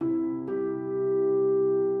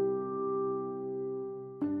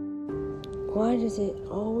Why does it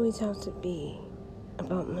always have to be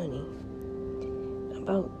about money?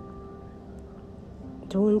 About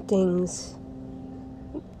doing things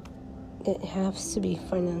that has to be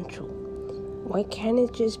financial? Why can't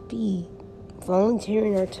it just be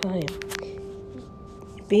volunteering our time,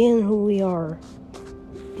 being who we are,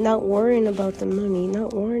 not worrying about the money,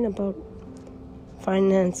 not worrying about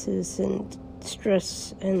finances and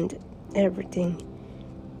stress and everything?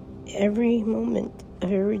 Every moment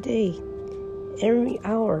of every day, every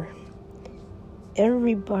hour,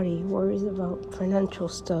 everybody worries about financial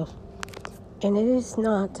stuff, and it is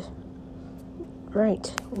not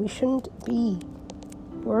right. We shouldn't be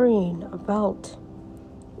worrying about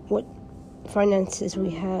what finances we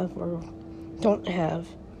have or don't have.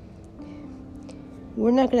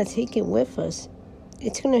 We're not going to take it with us.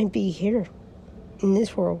 It's going to be here in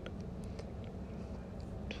this world.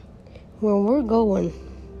 Where we're going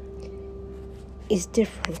is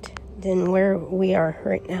different than where we are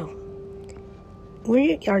right now.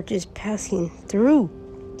 We are just passing through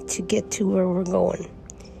to get to where we're going.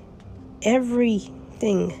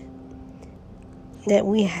 Everything that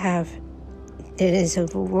we have that is a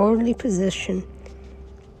worldly possession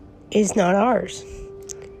is not ours.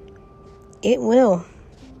 It will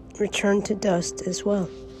return to dust as well,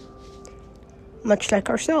 much like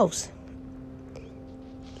ourselves.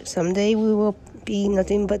 Someday we will be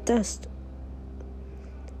nothing but dust.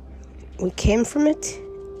 We came from it,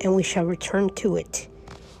 and we shall return to it.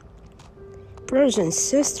 Brothers and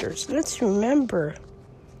sisters, let's remember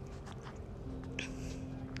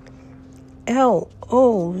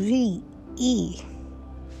LOVE is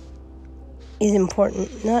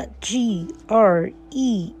important, not GREED.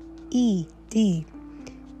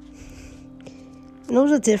 Know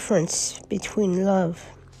the difference between love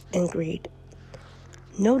and greed.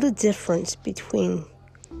 Know the difference between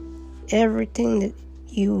everything that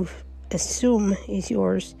you assume is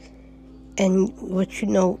yours and what you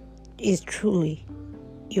know is truly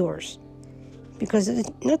yours. Because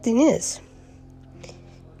nothing is.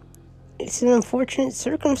 It's an unfortunate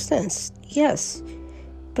circumstance, yes.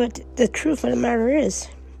 But the truth of the matter is,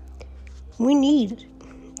 we need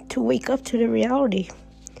to wake up to the reality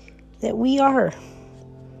that we are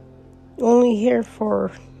only here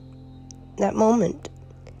for that moment.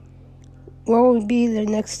 Where will we be the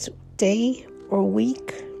next day or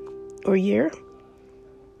week or year?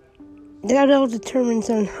 That all determines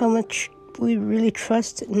on how much we really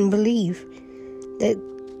trust and believe that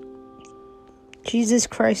Jesus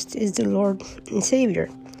Christ is the Lord and Savior.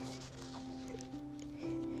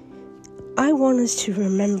 I want us to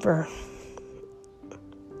remember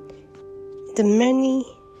the many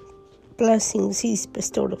blessings He's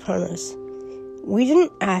bestowed upon us. We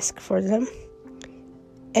didn't ask for them,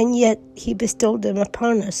 and yet He bestowed them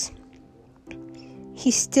upon us. He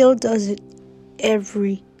still does it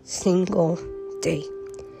every single day.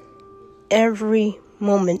 Every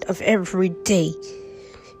moment of every day,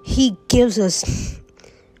 He gives us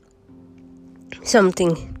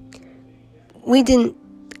something. We didn't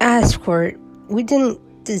ask for it. We didn't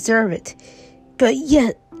deserve it. But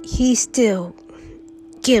yet, He still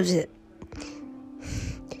gives it.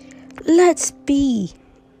 Let's be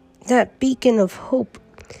that beacon of hope.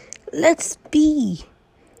 Let's be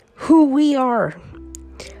who we are.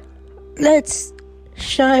 Let's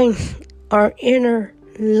shine our inner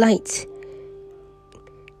light.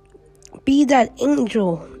 Be that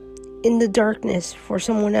angel in the darkness for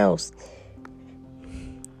someone else.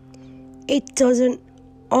 It doesn't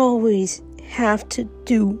always have to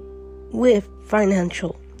do with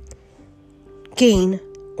financial gain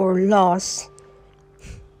or loss.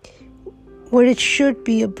 What it should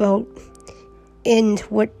be about, and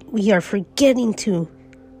what we are forgetting to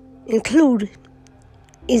include,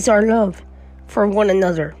 is our love for one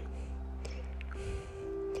another.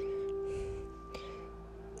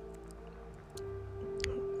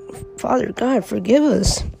 Father God, forgive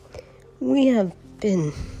us. We have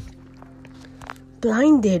been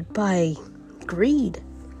blinded by greed,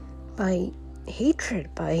 by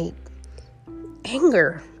hatred, by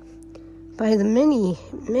anger, by the many,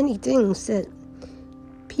 many things that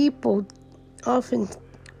people often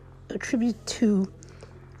attribute to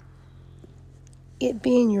it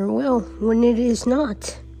being your will when it is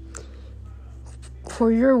not.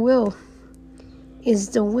 For your will is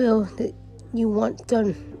the will that you want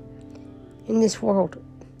done in this world.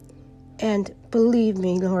 And believe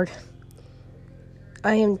me, Lord,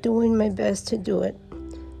 I am doing my best to do it.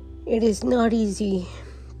 It is not easy,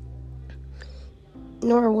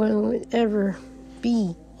 nor will it ever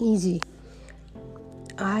be easy.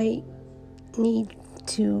 I need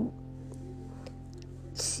to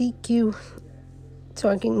seek you so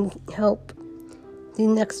I can help the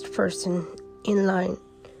next person in line.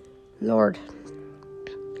 Lord,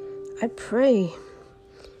 I pray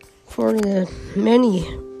for the many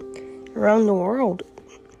around the world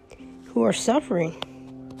who are suffering.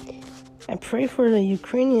 I pray for the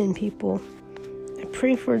Ukrainian people. I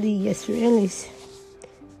pray for the Israelis.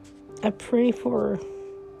 I pray for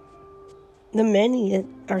the many that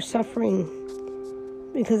are suffering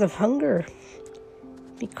because of hunger,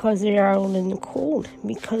 because they are out in the cold,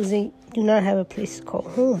 because they do not have a place to call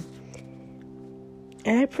home.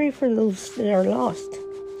 And I pray for those that are lost,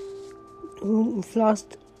 who've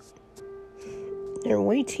lost their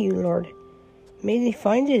way to you, Lord. May they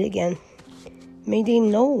find it again. May they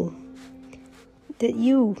know that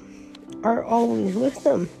you are always with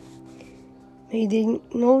them. May they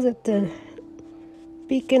know that the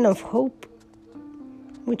beacon of hope,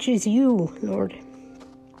 which is you, Lord,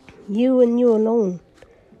 you and you alone,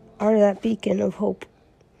 are that beacon of hope.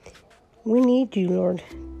 We need you, Lord.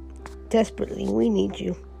 Desperately, we need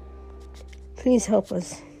you. Please help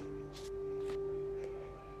us.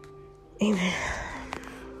 Amen.